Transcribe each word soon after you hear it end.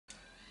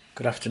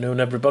Good afternoon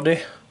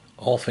everybody,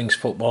 all things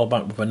football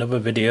back with another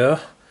video.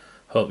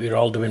 Hope you're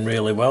all doing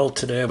really well.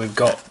 Today we've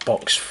got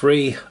box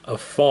 3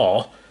 of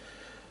 4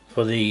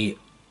 for the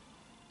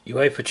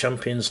UEFA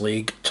Champions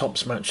League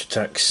Tops Match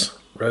Attax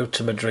Road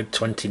to Madrid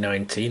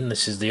 2019.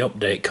 This is the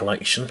update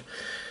collection.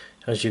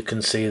 As you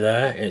can see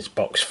there, it's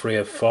box 3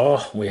 of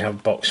 4. We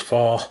have box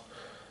 4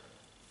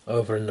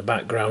 over in the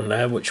background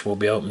there, which will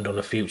be opened on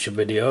a future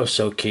video,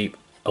 so keep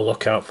a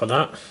lookout for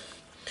that.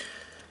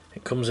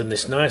 It comes in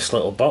this nice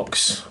little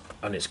box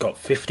and it's got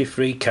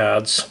 53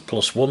 cards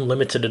plus one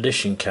limited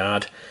edition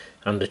card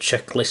and a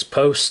checklist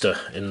poster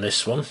in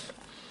this one.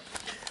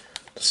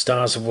 The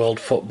stars of world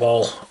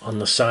football on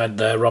the side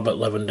there: Robert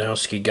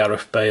Lewandowski,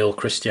 Gareth Bale,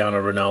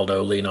 Cristiano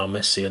Ronaldo, Lionel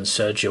Messi and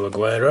Sergio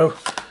Aguero.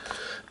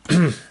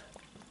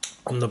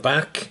 On the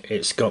back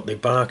it's got the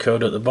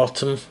barcode at the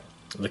bottom,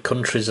 the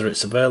countries that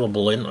it's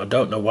available in. I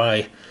don't know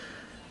why,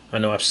 I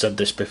know I've said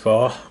this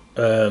before,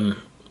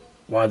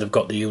 why they've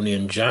got the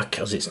Union Jack,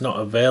 as it's not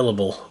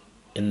available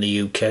in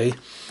the UK.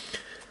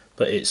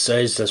 But it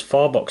says there's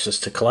 4 boxes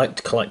to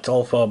collect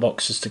all 4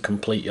 boxes to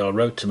complete your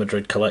Road to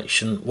Madrid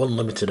collection, 1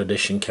 limited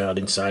edition card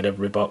inside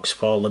every box,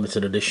 4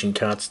 limited edition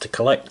cards to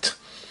collect.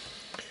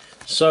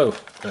 So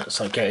let's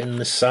get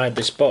inside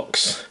this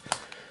box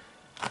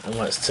and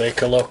let's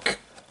take a look.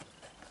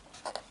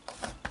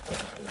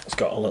 It's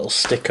got a little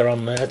sticker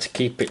on there to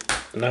keep it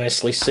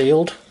nicely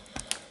sealed.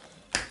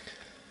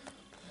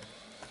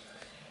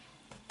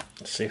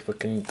 Let's see if we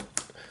can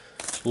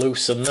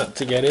loosen that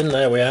to get in.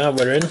 There we are,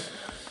 we're in.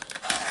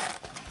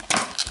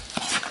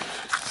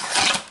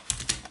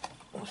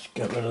 Let's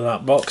get rid of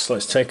that box.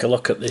 Let's take a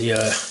look at the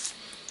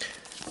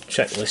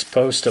checklist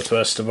poster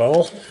first of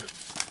all,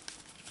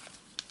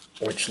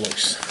 which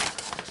looks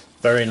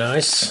very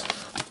nice.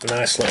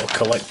 Nice little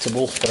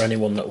collectible for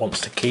anyone that wants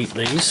to keep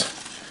these.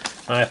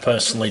 I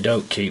personally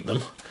don't keep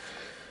them.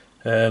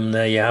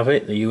 There you have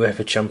it, the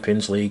UEFA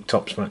Champions League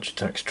Tops Match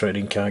Attax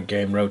trading card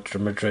game Road to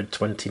Madrid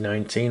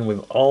 2019, with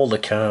all the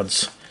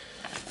cards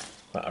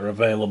that are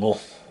available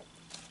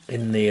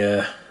in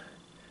the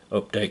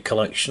update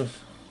collection.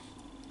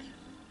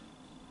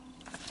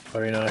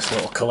 Very nice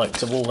little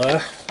collectible there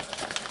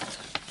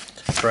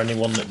for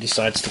anyone that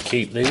decides to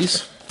keep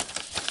these.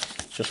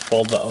 Just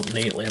fold that up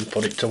neatly and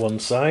put it to one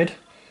side.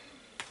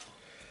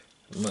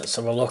 And let's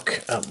have a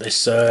look at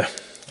this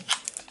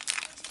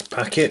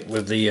packet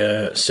with the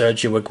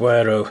Sergio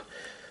Aguero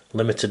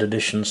limited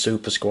edition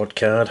Super Squad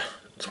card.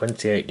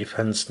 28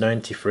 defence,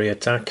 93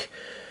 attack.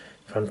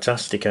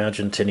 Fantastic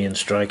Argentinian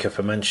striker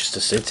for Manchester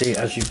City.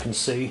 As you can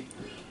see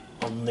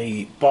on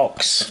the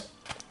box,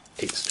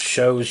 it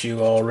shows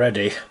you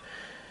already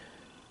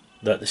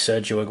that the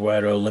Sergio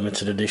Aguero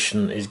limited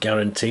edition is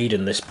guaranteed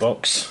in this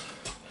box.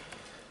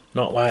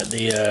 Not like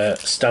the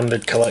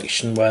standard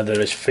collection where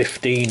there is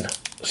 14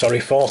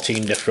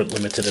 different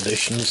limited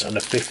editions and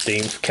a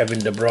 15th, Kevin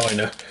De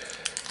Bruyne,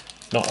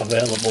 not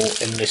available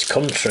in this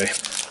country.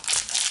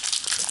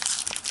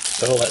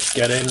 So let's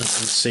get in and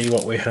see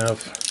what we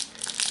have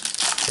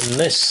in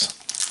this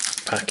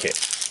packet.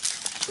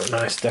 A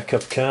nice deck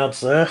of cards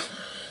there.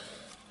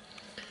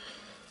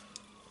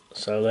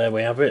 So there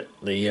we have it,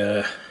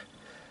 the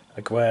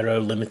Aguero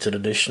limited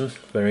edition,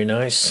 very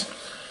nice.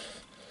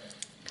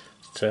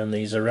 Let's turn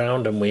these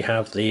around and we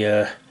have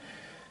the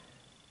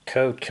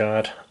code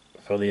card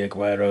for the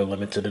Aguero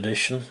limited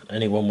edition.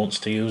 Anyone wants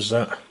to use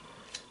that,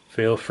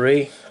 feel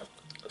free.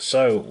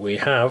 So we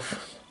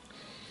have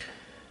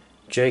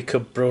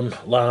Jacob Brun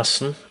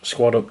Larsen,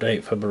 squad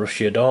update for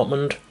Borussia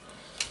Dortmund.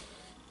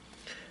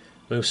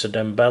 Moussa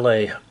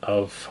Dembele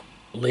of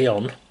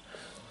Lyon.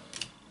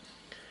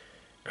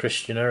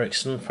 Christian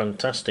Eriksen,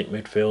 fantastic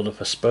midfielder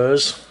for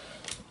Spurs.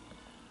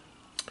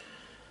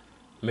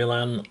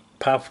 Milan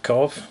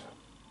Pavkov,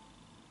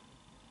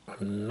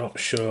 I'm not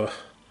sure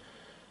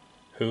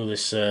who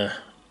this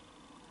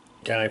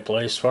guy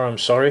plays for, I'm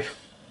sorry.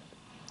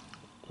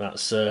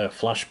 That's a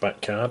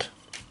flashback card.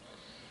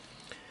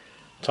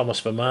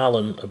 Thomas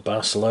Vermaelen of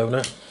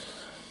Barcelona.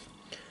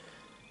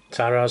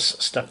 Taras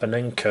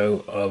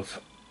Stepanenko of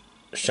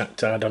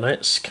Shakhtar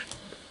Donetsk.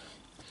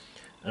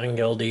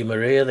 Angel Di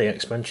Maria, the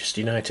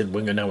ex-Manchester United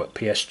winger now at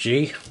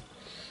PSG.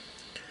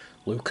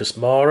 Lucas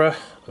Moura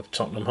of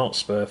Tottenham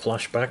Hotspur,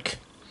 flashback.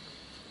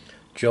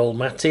 Joel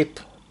Matip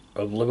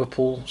of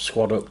Liverpool,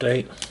 squad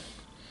update.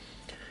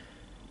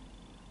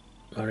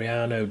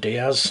 Mariano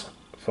Diaz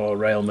for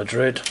Real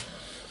Madrid.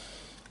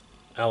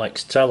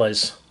 Alex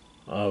Telles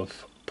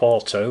of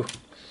Porto.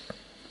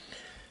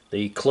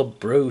 The Club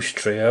Bruges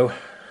trio: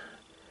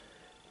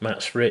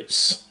 Mats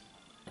Ritz,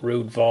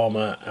 Ruud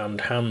Vormer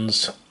and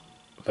Hans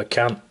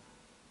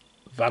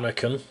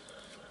Vanaken.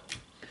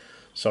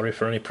 Sorry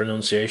for any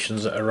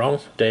pronunciations that are wrong.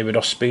 David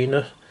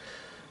Ospina,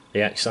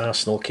 the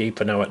ex-Arsenal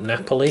keeper now at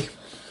Napoli.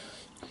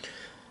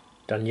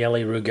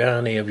 Daniele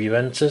Rugani of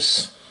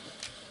Juventus.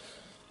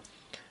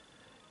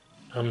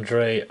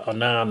 Andre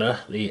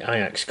Onana, the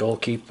Ajax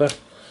goalkeeper.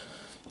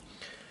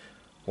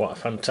 What a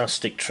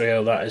fantastic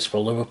trio that is for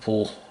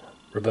Liverpool.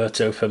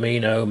 Roberto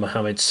Firmino,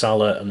 Mohamed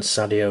Salah and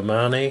Sadio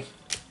Mane.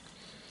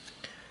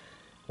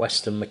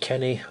 Weston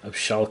McKennie of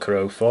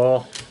Schalke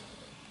 04,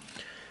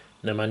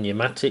 Nemanja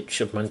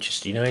Matic of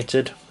Manchester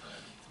United,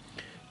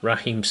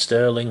 Raheem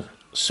Sterling,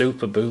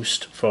 super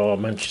boost for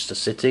Manchester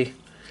City,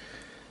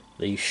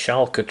 the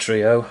Schalke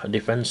trio, a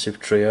defensive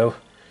trio,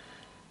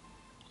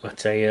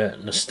 Matej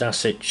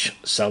Nastasic,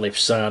 Salif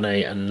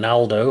Sane and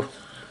Naldo,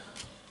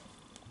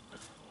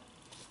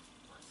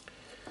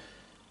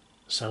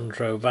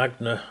 Sandro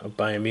Wagner of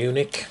Bayern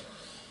Munich,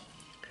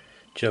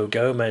 Joe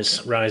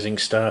Gomez, rising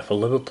star for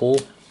Liverpool,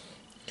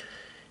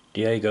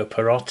 Diego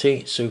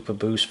Perotti, super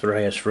boost for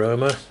AS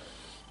Roma,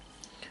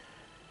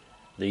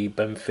 the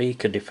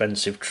Benfica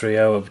defensive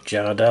trio of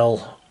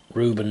Jardel,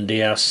 Ruben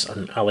Dias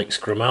and Alex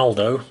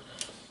Grimaldo,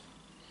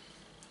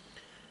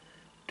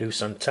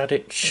 Dusan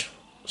Tadic,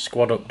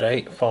 squad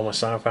update, former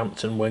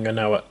Southampton winger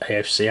now at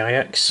AFC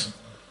Ajax,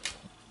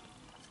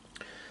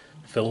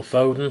 Phil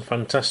Foden,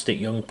 fantastic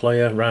young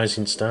player,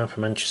 rising star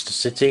for Manchester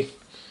City,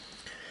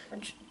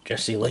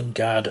 Jesse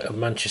Lingard of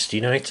Manchester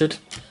United,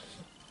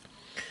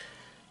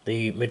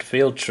 the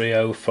midfield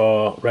trio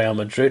for Real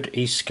Madrid,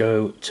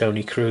 Isco,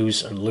 Toni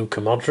Kroos and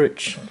Luka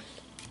Modric,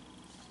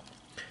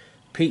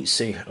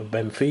 Pizzi of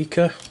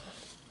Benfica,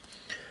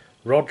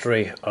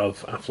 Rodri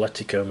of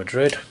Atletico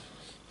Madrid,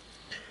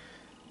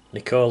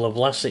 Nikola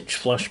Vlasic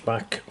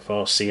flashback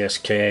for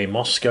CSKA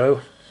Moscow,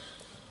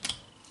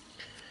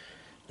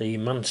 the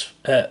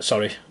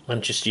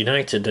Manchester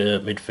United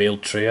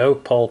midfield trio,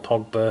 Paul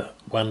Pogba,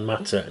 Juan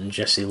Mata and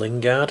Jesse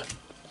Lingard,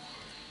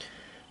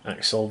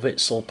 Axel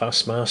Witsel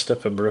passmaster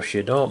for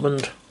Borussia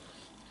Dortmund,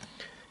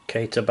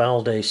 Keita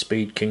Balde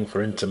speed king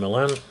for Inter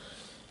Milan,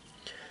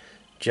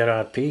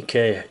 Gerard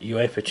Piqué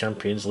UEFA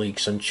Champions League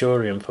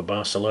centurion for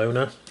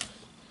Barcelona,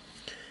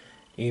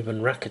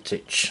 Ivan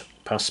Rakitic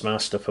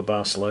passmaster for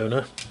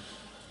Barcelona,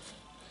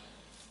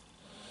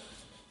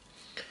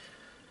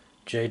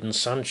 Jadon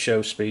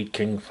Sancho speed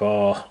king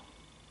for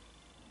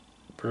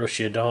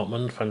Borussia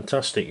Dortmund,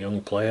 fantastic young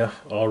player,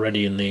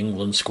 already in the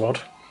England squad,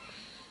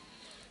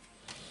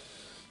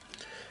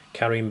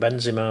 Karim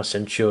Benzema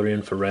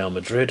centurion for Real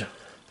Madrid,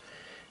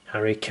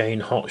 Harry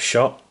Kane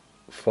hotshot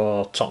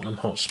for Tottenham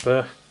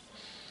Hotspur,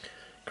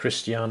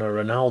 Cristiano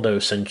Ronaldo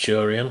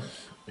centurion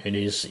in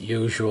his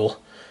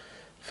usual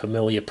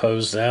familiar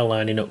pose there,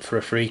 lining up for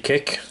a free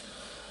kick,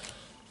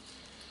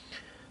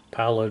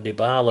 Paulo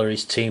Dybala,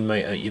 his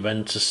teammate at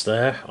Juventus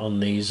there on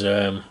these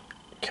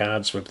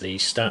cards with the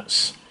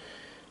stats,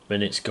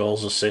 minutes,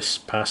 goals, assists,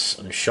 pass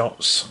and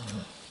shots,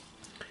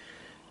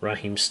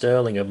 Raheem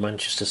Sterling of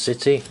Manchester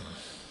City,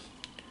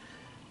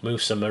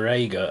 Moussa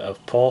Marega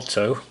of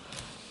Porto,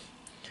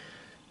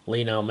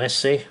 Lionel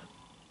Messi,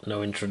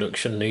 no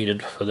introduction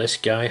needed for this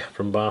guy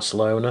from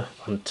Barcelona,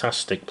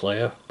 fantastic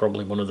player,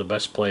 probably one of the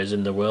best players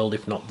in the world,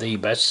 if not the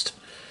best.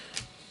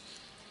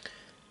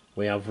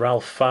 We have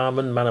Ralph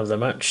Farman, man of the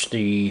match,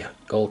 the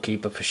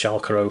goalkeeper for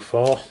Schalke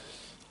 04,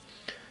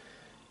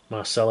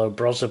 Marcelo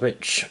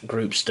Brozovic,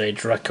 group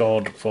stage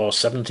record for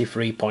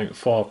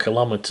 73.4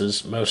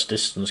 kilometres, most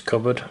distance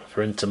covered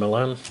for Inter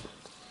Milan.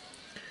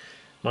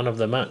 Man of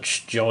the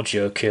match,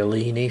 Giorgio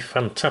Chiellini,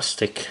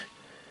 fantastic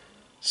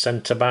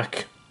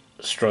centre-back,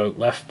 stroke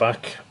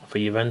left-back for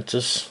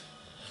Juventus.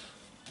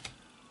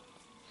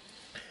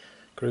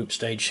 Group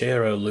stage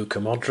hero, Luka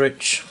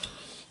Modric.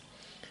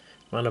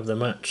 Man of the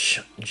match,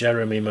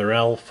 Jeremy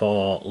Morel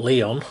for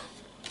Lyon.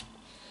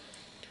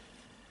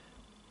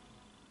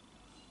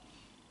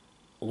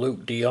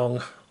 Luke de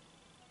Jong,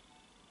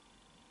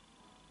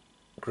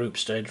 group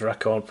stage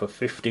record for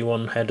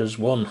 51 headers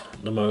won,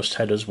 the most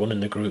headers won in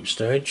the group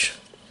stage.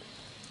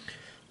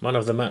 Man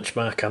of the match,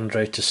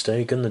 Marc-Andre ter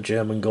Stegen, the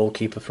German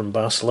goalkeeper from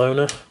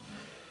Barcelona.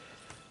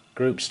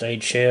 Group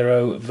stage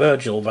hero,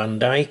 Virgil van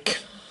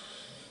Dijk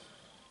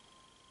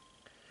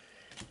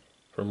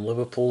from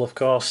Liverpool, of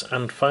course.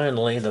 And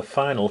finally, the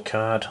final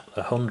card,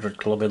 the 100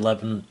 Club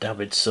 11,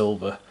 David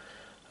Silva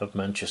of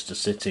Manchester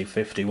City,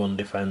 51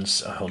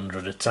 defence,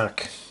 100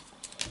 attack.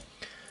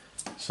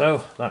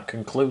 So, that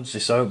concludes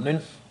this opening.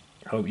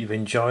 Hope you've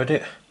enjoyed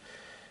it.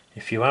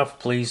 If you have,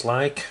 please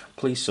like,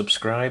 please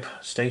subscribe,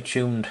 stay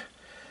tuned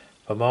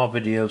for more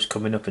videos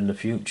coming up in the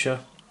future.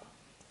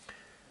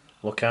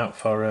 Look out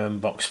for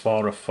box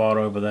 4 of 4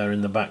 over there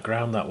in the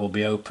background. That will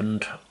be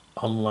opened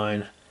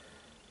online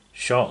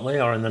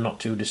shortly or in the not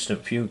too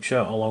distant future,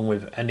 along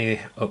with any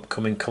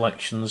upcoming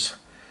collections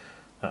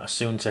that are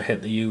soon to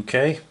hit the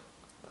UK.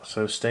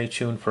 So stay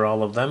tuned for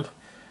all of them.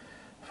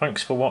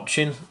 Thanks for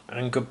watching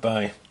and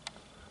goodbye.